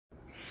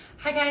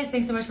Hi guys,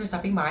 thanks so much for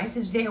stopping by.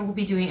 So today I will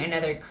be doing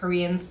another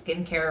Korean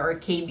skincare or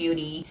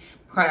K-beauty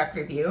product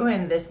review,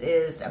 and this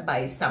is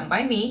by Some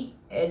by Me,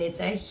 and it's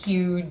a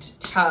huge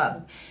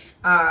tub.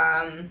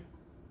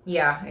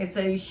 Yeah, it's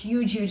a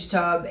huge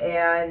tub.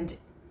 And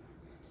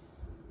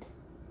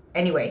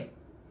anyway,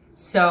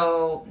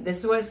 so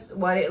this was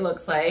what it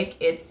looks like.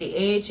 It's the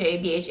AHA,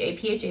 BHA,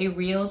 PHA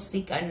Real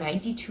Cica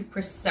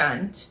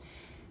 92%.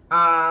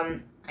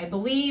 I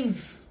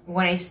believe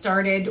when I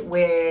started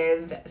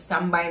with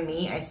Some by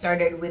Me, I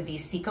started with the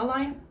Cica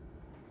line.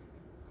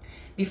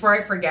 Before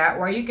I forget,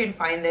 where you can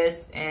find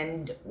this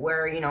and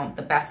where, you know,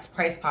 the best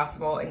price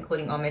possible,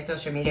 including all my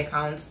social media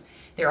accounts,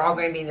 they're all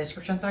going to be in the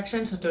description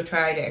section. So to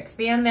try to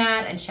expand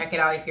that and check it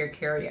out if you're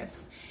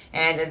curious.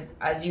 And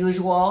as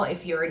usual,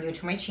 if you're new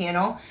to my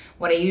channel,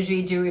 what I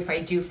usually do, if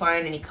I do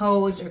find any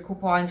codes or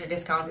coupons or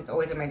discounts, it's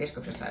always in my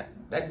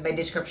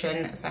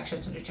description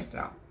section, so just check it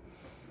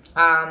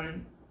out.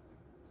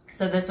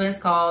 So this one is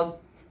called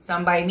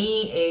Some by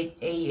Me,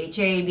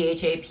 AHA,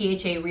 BHA,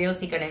 PHA Real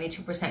Cica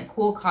 92%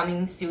 Cool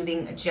Calming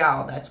Soothing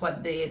Gel. That's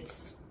what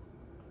it's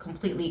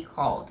completely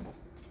called.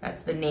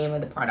 That's the name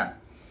of the product.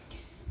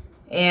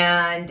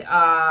 And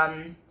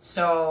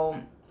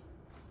so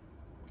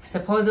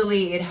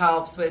supposedly it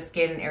helps with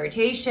skin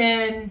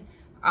irritation,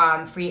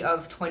 free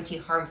of 20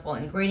 harmful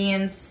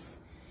ingredients.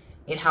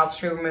 It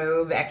helps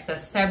remove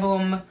excess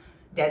sebum,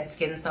 dead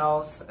skin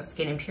cells,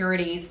 skin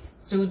impurities,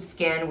 soothes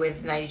skin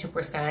with 92%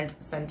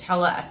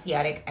 Centella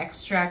Asiatic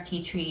extract,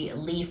 tea tree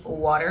leaf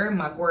water,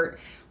 mugwort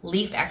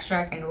leaf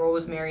extract, and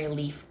rosemary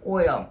leaf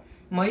oil.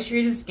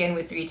 Moisturizes skin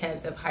with 3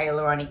 types of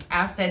hyaluronic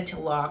acid to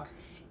lock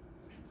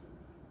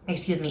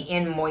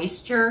in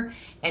moisture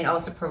and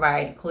also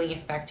provide cooling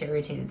effect to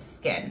irritated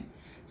skin.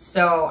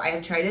 So I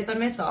have tried this on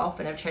myself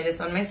and I've tried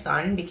this on my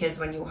son, because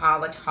when you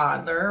have a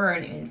toddler or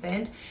an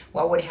infant,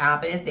 what would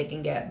happen is they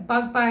can get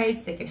bug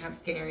bites, they can have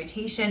skin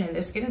irritation, and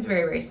their skin is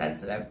very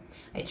sensitive.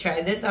 I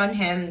tried this on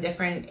him,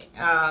 different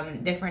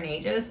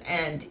ages,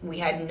 and we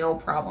had no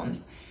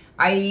problems.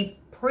 I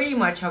pretty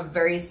much have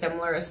very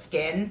similar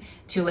skin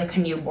to like a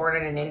newborn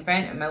and an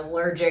infant. I'm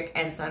allergic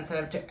and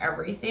sensitive to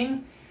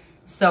everything.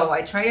 So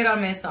I tried it on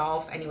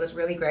myself and it was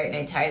really great, and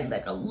I tried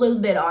like a little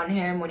bit on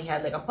him when he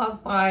had like a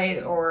bug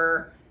bite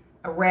or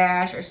a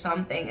rash or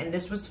something, and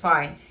this was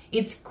fine.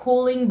 It's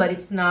cooling, but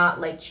it's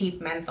not like cheap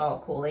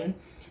menthol cooling.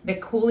 The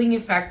cooling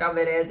effect of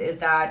it is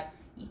that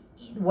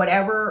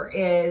whatever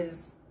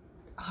is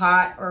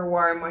hot or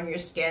warm on your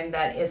skin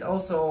that is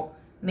also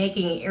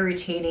making it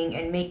irritating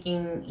and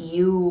making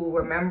you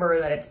remember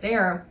that it's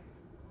there,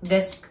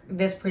 this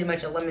pretty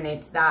much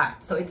eliminates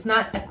that. So it's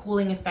not the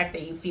cooling effect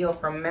that you feel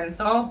from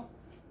menthol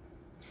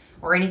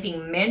or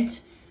anything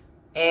mint,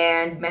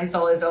 and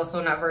menthol is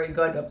also not very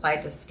good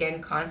applied to skin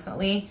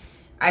constantly.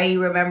 I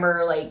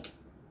remember, like,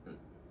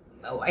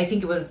 I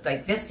think it was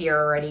like this year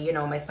already, you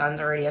know, my son's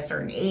already a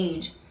certain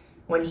age,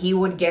 when he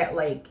would get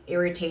like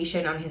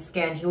irritation on his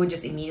skin, he would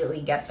just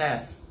immediately get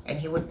this, and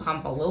he would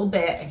pump a little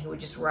bit and he would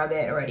just rub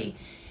it already,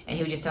 and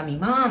he would just tell me,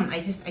 "Mom, I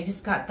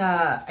just got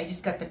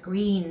the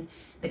green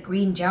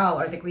gel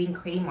or the green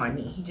cream on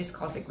me." He just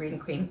calls it green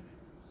cream.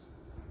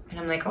 And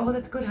I'm like, "Oh,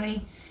 that's good,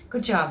 honey.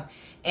 Good job."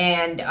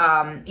 And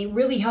it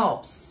really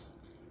helps.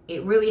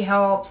 It really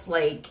helps.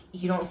 Like,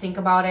 you don't think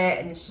about it,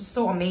 and it's just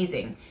so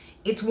amazing.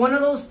 It's one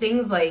of those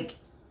things, like,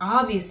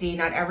 obviously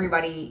not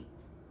everybody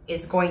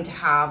is going to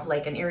have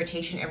like an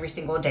irritation every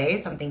single day,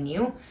 something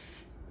new.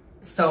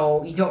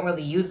 So you don't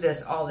really use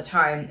this all the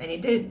time. And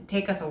it did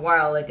take us a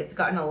while. Like, it's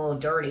gotten a little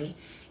dirty.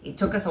 It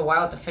took us a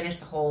while to finish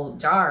the whole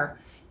jar.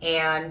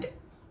 And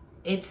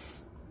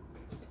it's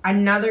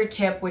another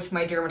tip which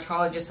my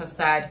dermatologist has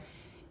said: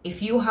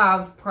 if you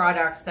have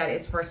products that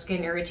is for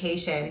skin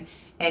irritation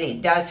and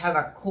it does have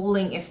a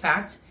cooling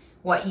effect,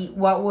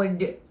 what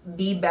would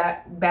be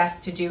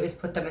best to do is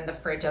put them in the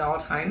fridge at all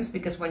times,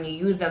 because when you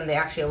use them, they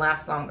actually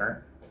last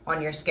longer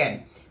on your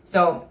skin.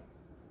 So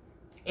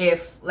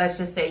if, let's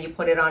just say you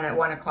put it on at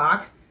 1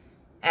 o'clock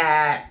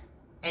and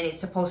it's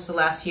supposed to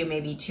last you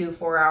maybe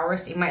 2-4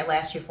 hours, it might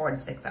last you 4 to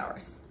 6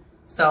 hours.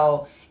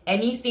 So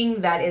anything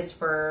that is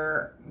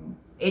for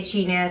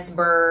itchiness,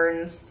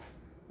 burns,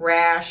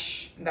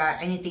 rash,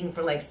 anything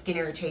for like skin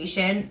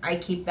irritation, I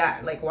keep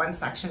that like one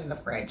section in the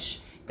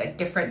fridge. Got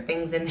different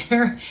things in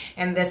there,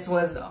 and this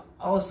was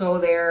also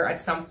there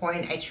at some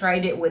point. I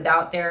tried it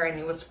without there and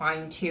it was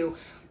fine too,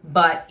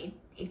 but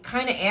it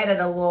kind of added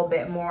a little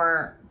bit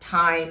more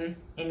time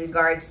in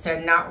regards to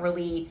not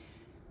really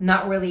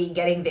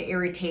getting the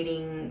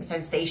irritating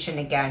sensation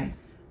again.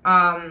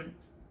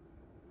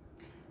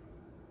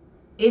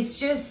 It's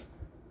just,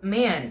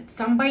 man,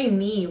 Some by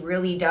Me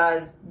really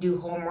does do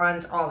home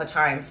runs all the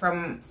time.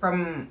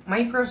 From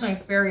my personal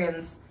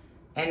experience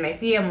and my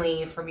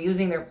family, from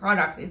using their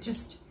products, I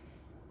just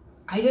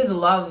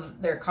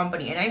love their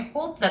company, and I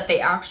hope that they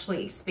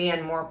actually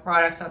expand more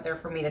products out there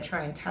for me to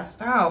try and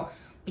test out,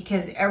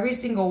 because every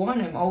single one,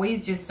 I'm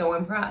always just so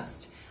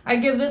impressed. I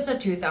give this a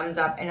 2 thumbs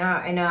up and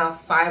a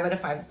 5 out of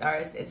 5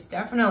 stars. It's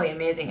definitely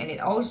amazing, and it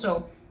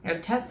also,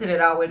 I've tested it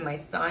out with my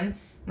son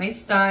My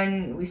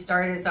son, we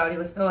started this out, he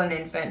was still an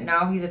infant.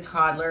 Now he's a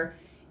toddler.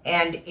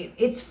 And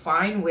it's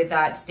fine with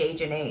that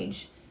stage and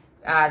age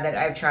that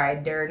I've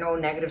tried. There are no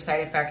negative side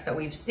effects that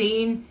we've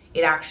seen.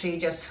 It actually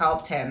just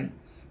helped him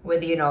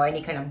with, you know,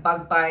 any kind of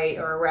bug bite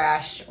or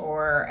rash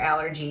or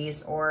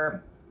allergies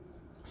or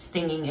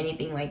stinging,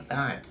 anything like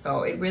that.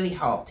 So it really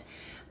helped.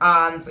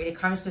 When it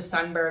comes to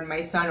sunburn,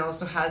 my son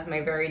also has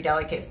my very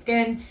delicate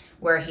skin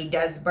where he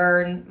does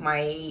burn.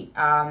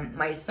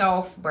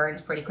 Myself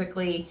burns pretty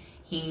quickly.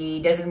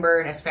 He doesn't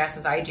burn as fast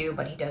as I do,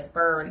 but he does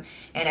burn.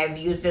 And I've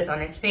used this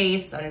on his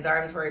face, on his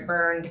arms where it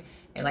burned,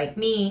 and like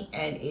me,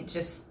 and it's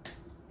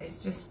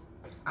just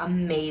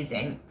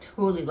amazing.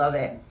 Totally love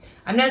it.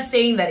 I'm not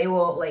saying that it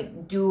will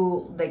like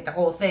do like the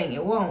whole thing.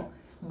 It won't,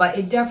 but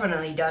it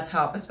definitely does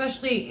help,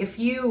 especially if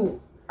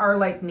you are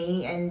like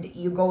me and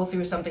you go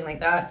through something like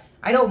that.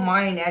 I don't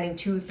mind adding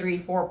 2, 3,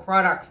 4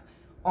 products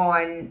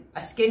on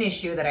a skin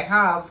issue that I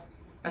have,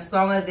 as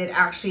long as it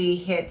actually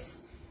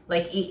hits,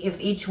 like if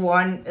each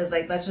one is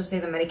like, let's just say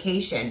the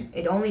medication,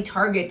 it only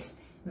targets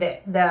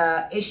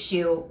the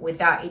issue with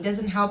that. It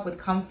doesn't help with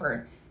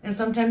comfort. And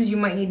sometimes you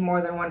might need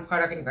more than one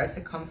product in regards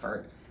to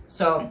comfort.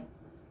 So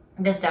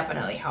this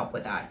definitely helped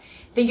with that.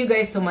 Thank you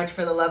guys so much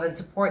for the love and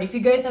support. If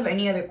you guys have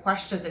any other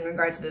questions in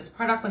regards to this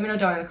product, let me know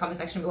down in the comment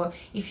section below.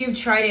 If you've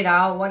tried it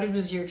out, what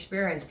was your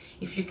experience?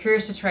 If you're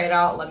curious to try it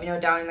out, let me know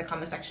down in the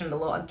comment section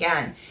below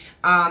again.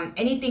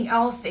 Anything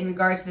else in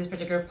regards to this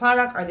particular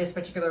product or this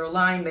particular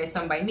line by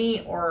Some by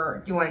Me,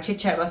 or you want to chit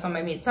chat about Some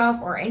by Me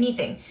itself or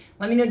anything,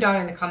 let me know down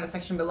in the comment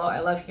section below. I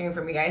love hearing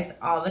from you guys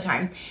all the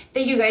time.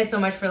 Thank you guys so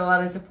much for the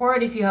love and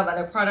support. If you have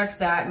other products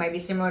that might be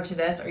similar to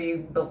this, or you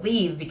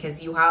believe,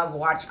 because you have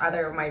watched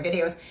other of my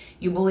videos,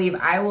 you believe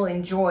I will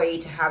enjoy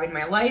to have in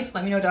my life,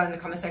 let me know down in the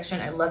comment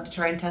section. I'd love to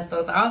try and test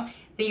those out.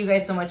 Thank you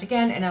guys so much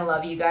again, and I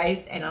love you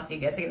guys, and I'll see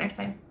you guys again next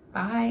time.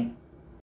 Bye.